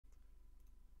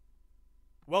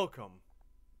Welcome.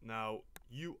 Now,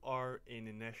 you are in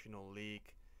the National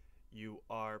League. You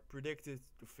are predicted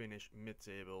to finish mid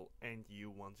table and you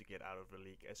want to get out of the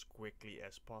league as quickly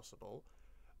as possible,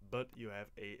 but you have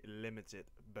a limited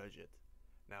budget.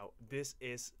 Now, this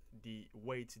is the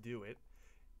way to do it.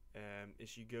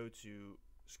 Is you go to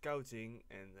scouting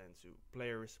and then to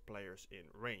players in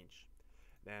range.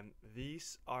 Then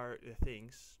these are the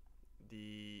things,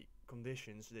 the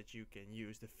conditions that you can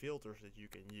use, the filters that you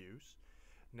can use.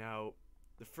 Now,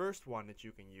 the first one that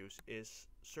you can use is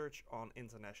search on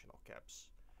international caps.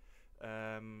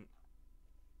 Um,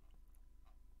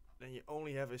 then you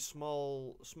only have a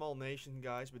small nation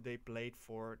guys, but they played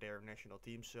for their national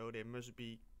team, so they must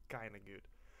be kind of good.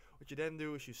 What you then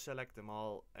do is you select them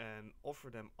all and offer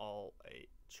them all a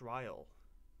trial.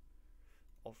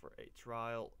 Offer a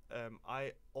trial.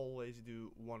 I always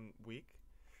do 1 week,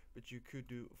 but you could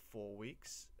do 4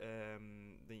 weeks.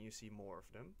 Then you see more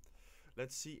of them.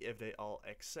 Let's see if they all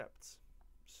accept.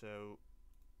 So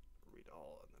read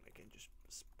all and then I can just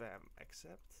spam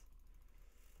accept.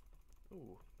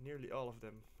 Ooh, nearly all of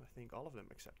them. I think all of them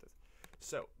accepted.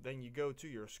 So then you go to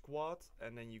your squad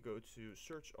and then you go to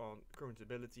search on current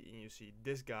ability and you see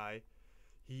this guy.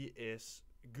 He is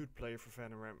a good player for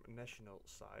Venom national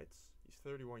sides. He's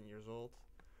 31 years old.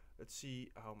 Let's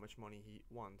see how much money he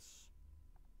wants.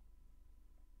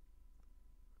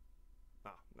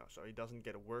 No, so he doesn't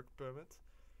get a work permit.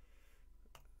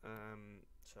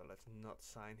 So let's not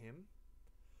sign him.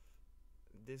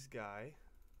 This guy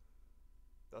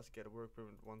does get a work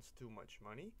permit, wants too much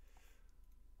money.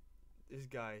 This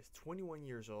guy is 21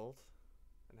 years old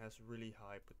and has really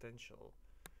high potential.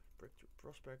 Breakthrough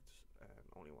prospects and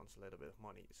only wants a little bit of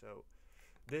money. So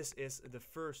this is the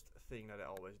first thing that I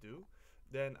always do.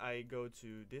 Then I go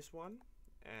to this one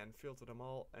and filter them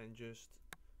all and just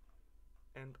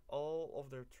end all of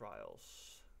their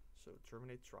trials. So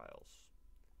terminate trials.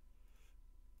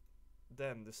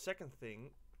 Then the second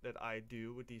thing that I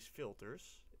do with these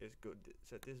filters is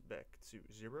set this back to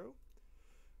 0.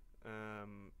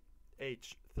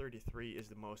 Age 33 is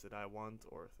the most that I want,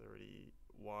 or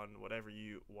 31, whatever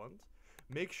you want.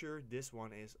 Make sure this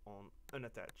one is on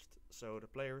unattached. So the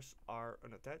players are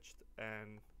unattached,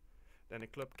 and then a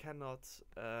club cannot,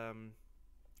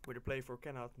 where the player for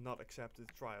cannot not accept the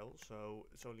trial. So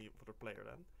it's only for the player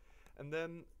then. And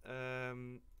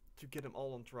then to get them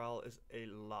all on trial is a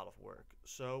lot of work.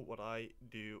 So what I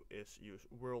do is use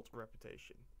world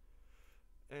reputation.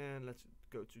 And let's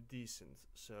go to decent.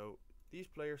 So these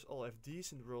players all have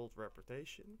decent world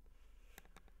reputation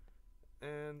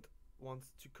and want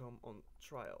to come on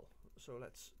trial. So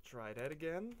let's try that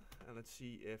again and let's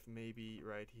see if maybe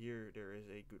right here there is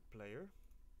a good player.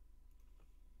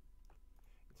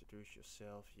 Introduce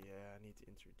yourself. Yeah, I need to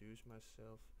introduce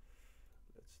myself.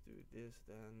 Let's do this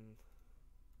then.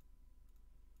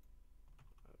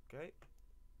 Okay,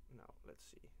 now let's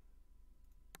see.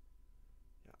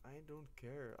 Yeah, I don't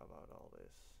care about all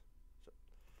this. So,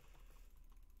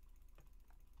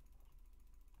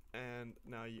 and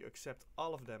now you accept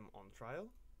all of them on trial.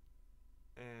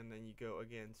 And then you go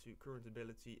again to current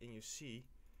ability and you see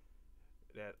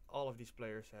that all of these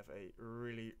players have a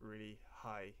really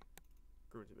high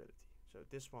current ability. So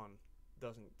this one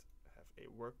doesn't have a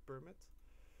work permit.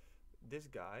 This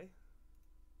guy,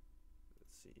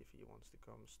 let's see if he wants to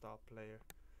come star player.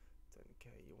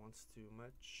 10k, he wants too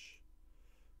much.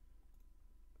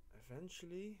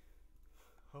 Eventually,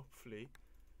 hopefully,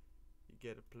 you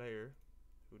get a player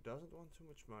who doesn't want too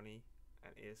much money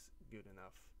and is good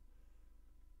enough.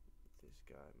 This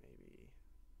guy maybe.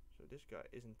 So this guy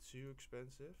isn't too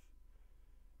expensive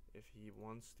if he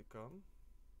wants to come.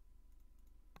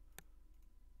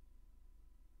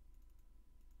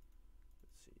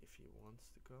 Let's see if he wants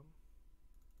to come.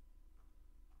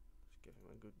 Let's give him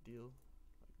a good deal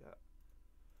like that.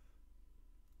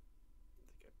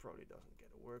 The guy probably doesn't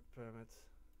get a work permit.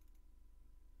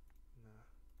 Nah.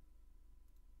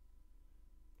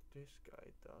 This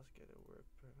guy does get a work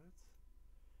permit.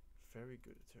 Very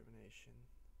good determination.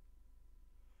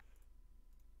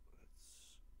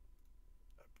 Let's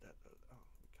up that. Oh,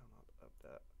 we cannot up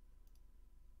that.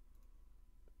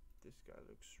 This guy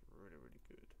looks really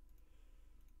good.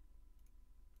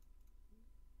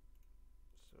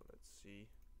 So let's see.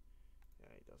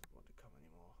 Yeah, he doesn't want to come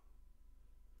anymore.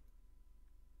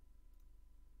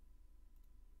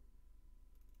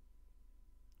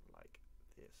 Like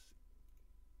this.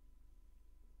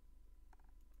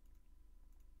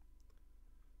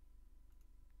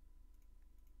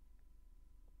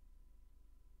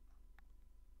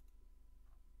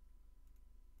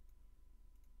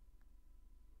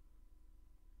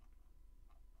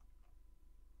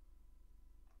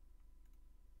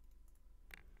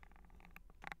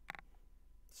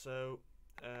 So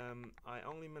I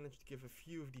only managed to give a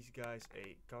few of these guys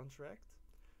a contract.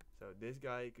 So this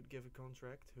guy could give a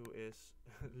contract who is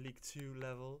League 2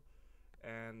 level,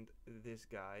 and this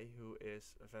guy who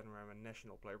is a Vanarama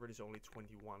national player, but he's only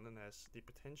 21 and has the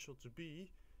potential to be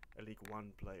a League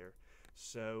 1 player.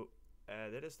 So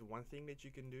that is the one thing that you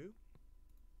can do,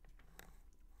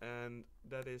 and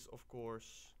that is of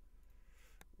course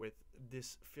with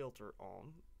this filter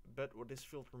on. But what this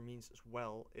filter means as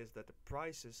well is that the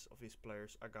prices of these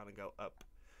players are gonna go up.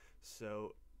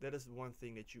 So that is the one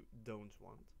thing that you don't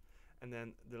want. And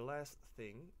then the last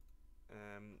thing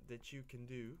that you can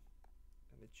do,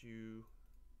 and that you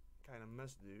kind of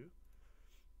must do,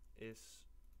 is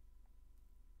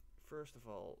first of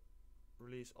all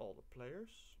release all the players,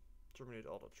 terminate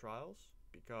all the trials,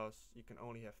 because you can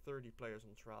only have 30 players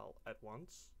on trial at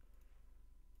once.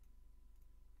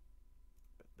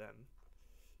 But then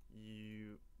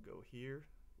you go here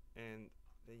and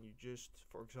then you just,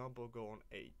 for example, go on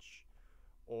age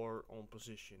or on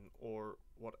position or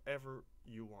whatever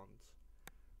you want.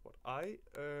 What I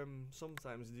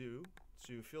sometimes do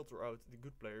to filter out the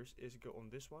good players is go on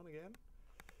this one again,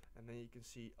 and then you can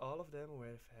see all of them who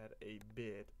have had a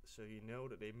bid, so you know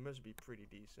that they must be pretty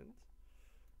decent.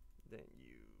 Then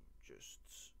you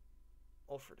just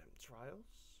offer them trials,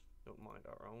 don't mind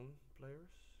our own players,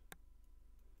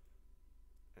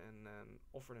 and then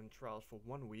offer them trials for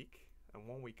 1 week and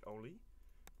 1 week only,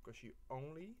 because you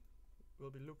only will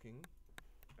be looking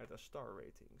at the star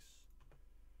ratings.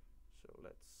 So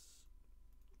let's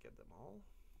get them all,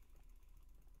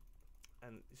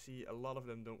 and you see a lot of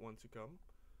them don't want to come.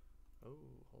 Oh,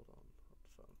 hold on the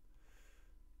phone.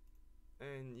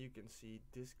 And you can see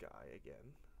this guy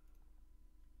again,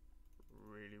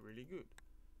 really good,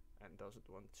 and doesn't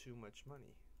want too much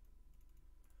money.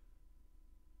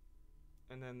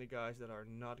 And then the guys that are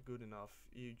not good enough,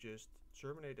 you just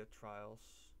terminate their trials,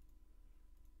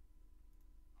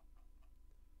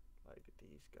 like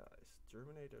these guys.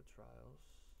 Terminate their trials,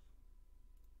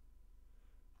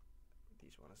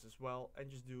 these ones as well, and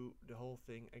just do the whole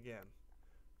thing again.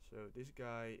 So this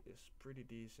guy is pretty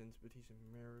decent, but he's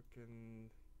American,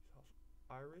 he's half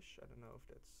Irish. I don't know if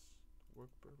that's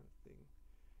work permit thing.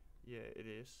 Yeah, it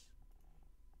is.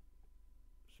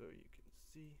 So you can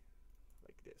see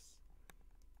like this,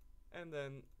 and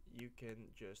then you can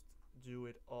just do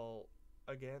it all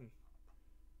again.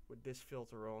 With this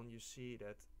filter on, you see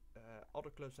that other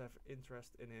clubs have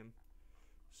interest in him,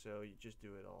 so you just do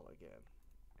it all again,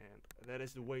 and that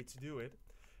is the way to do it.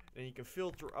 And you can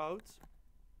filter out,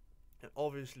 and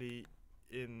obviously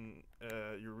in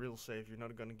your real save you're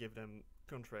not gonna give them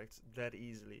contracts that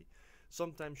easily.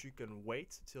 Sometimes you can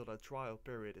wait till that trial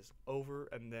period is over,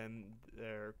 and then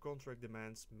their contract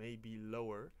demands may be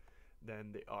lower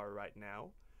than they are right now,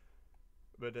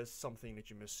 but that's something that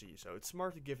you must see. So it's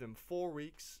smart to give them 4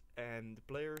 weeks, and the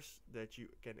players that you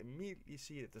can immediately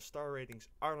see that the star ratings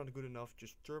are not good enough,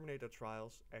 just terminate their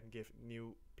trials and give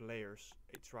new players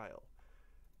a trial.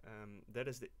 That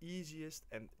is the easiest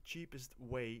and cheapest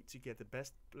way to get the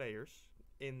best players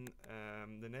in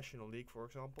the National League, for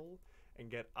example, and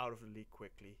get out of the league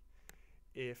quickly.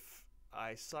 If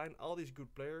I sign all these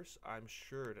good players, I'm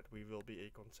sure that we will be a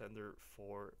contender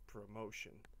for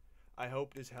promotion. I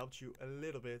hope this helped you a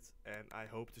little bit, and I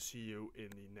hope to see you in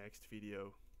the next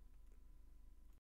video.